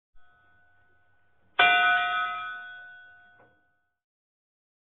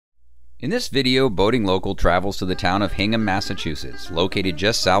In this video, Boating Local travels to the town of Hingham, Massachusetts, located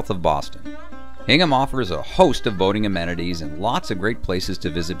just south of Boston. Hingham offers a host of boating amenities and lots of great places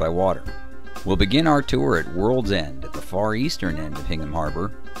to visit by water. We'll begin our tour at World's End at the far eastern end of Hingham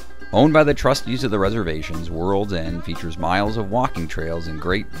Harbor. Owned by the trustees of the reservations, World's End features miles of walking trails and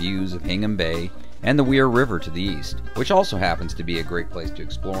great views of Hingham Bay and the Weir River to the east, which also happens to be a great place to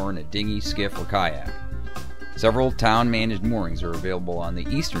explore in a dinghy, skiff, or kayak. Several town-managed moorings are available on the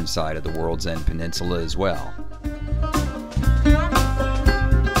eastern side of the World's End Peninsula as well.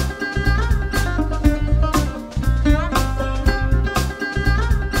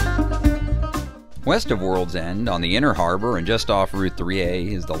 West of World's End, on the inner harbor and just off Route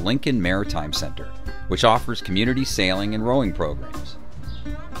 3A, is the Lincoln Maritime Center, which offers community sailing and rowing programs.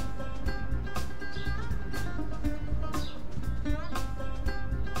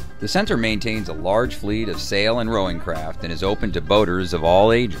 The center maintains a large fleet of sail and rowing craft and is open to boaters of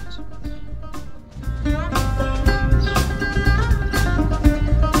all ages.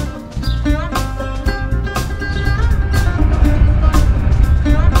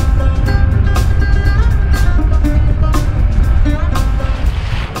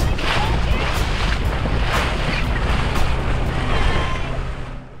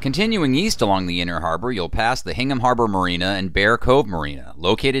 Continuing east along the inner harbor, you'll pass the Hingham Harbor Marina and Bear Cove Marina,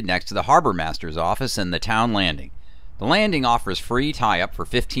 located next to the harbor master's office and the town landing. The landing offers free tie-up for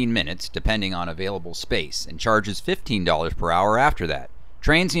 15 minutes, depending on available space, and charges $15 per hour after that.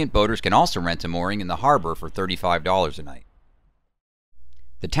 Transient boaters can also rent a mooring in the harbor for $35 a night.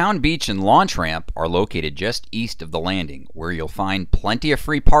 The town beach and launch ramp are located just east of the landing, where you'll find plenty of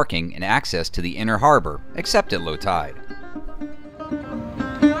free parking and access to the inner harbor, except at low tide.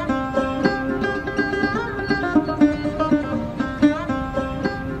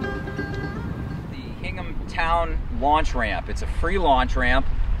 Town launch ramp. It's a free launch ramp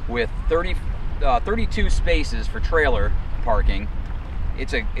with 32 spaces for trailer parking.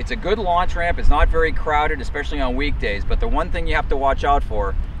 It's a good launch ramp. It's not very crowded, especially on weekdays, but the one thing you have to watch out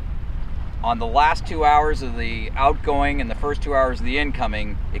for, on the last 2 hours of the outgoing and the first 2 hours of the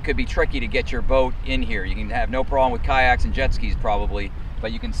incoming, it could be tricky to get your boat in here. You can have no problem with kayaks and jet skis probably,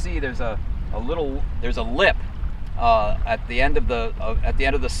 but you can see there's a lip at the end of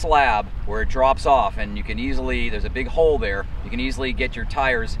the slab where it drops off, and you can easily, there's a big hole there, you can easily get your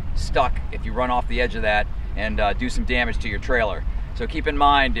tires stuck if you run off the edge of that and do some damage to your trailer. So keep in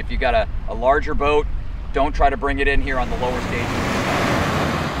mind, if you got a larger boat, don't try to bring it in here on the lower stages.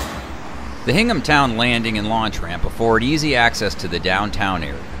 The Hingham Town landing and launch ramp afford easy access to the downtown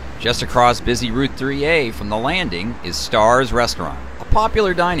area. Just across busy Route 3A from the landing is Star's Restaurant, a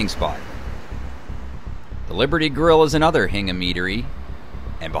popular dining spot. The Liberty Grill is another Hingham eatery,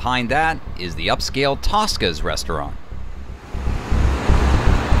 and behind that is the upscale Tosca's restaurant.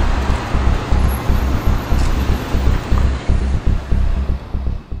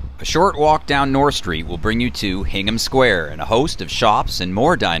 A short walk down North Street will bring you to Hingham Square and a host of shops and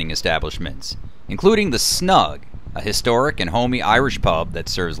more dining establishments, including the Snug, a historic and homey Irish pub that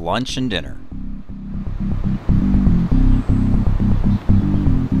serves lunch and dinner.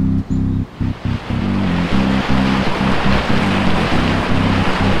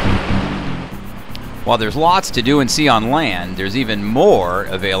 While there's lots to do and see on land, there's even more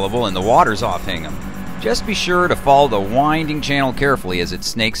available in the waters off Hingham. Just be sure to follow the winding channel carefully as it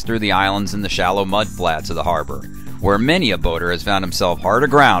snakes through the islands and the shallow mud flats of the harbor, where many a boater has found himself hard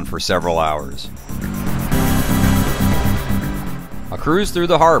aground for several hours. A cruise through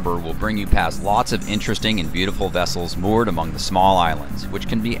the harbor will bring you past lots of interesting and beautiful vessels moored among the small islands, which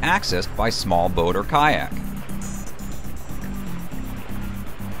can be accessed by small boat or kayak.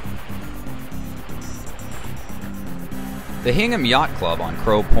 The Hingham Yacht Club on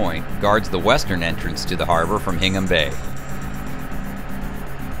Crow Point guards the western entrance to the harbor from Hingham Bay.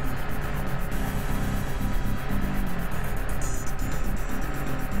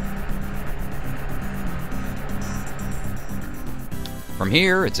 From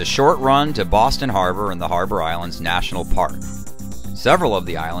here, it's a short run to Boston Harbor and the Harbor Islands National Park. Several of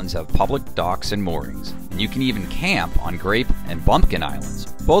the islands have public docks and moorings, and you can even camp on Grape and Bumpkin Islands,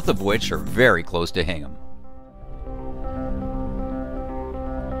 both of which are very close to Hingham.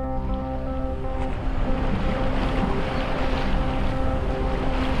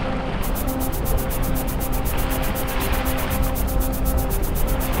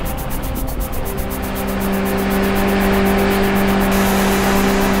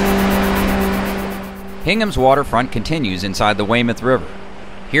 Hingham's waterfront continues inside the Weymouth River.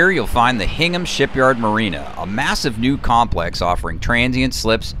 Here you'll find the Hingham Shipyard Marina, a massive new complex offering transient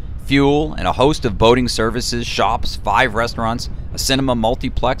slips, fuel, and a host of boating services, shops, 5 restaurants, a cinema,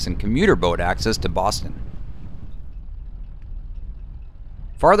 multiplex, and commuter boat access to Boston.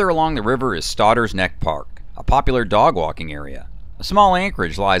 Farther along the river is Stodder's Neck Park, a popular dog walking area. A small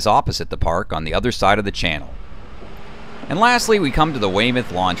anchorage lies opposite the park on the other side of the channel. And lastly, we come to the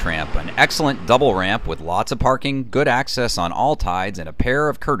Weymouth Launch Ramp, an excellent double ramp with lots of parking, good access on all tides, and a pair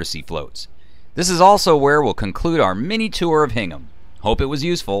of courtesy floats. This is also where we'll conclude our mini tour of Hingham. Hope it was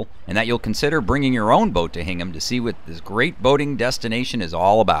useful, and that you'll consider bringing your own boat to Hingham to see what this great boating destination is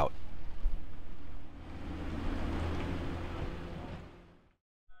all about.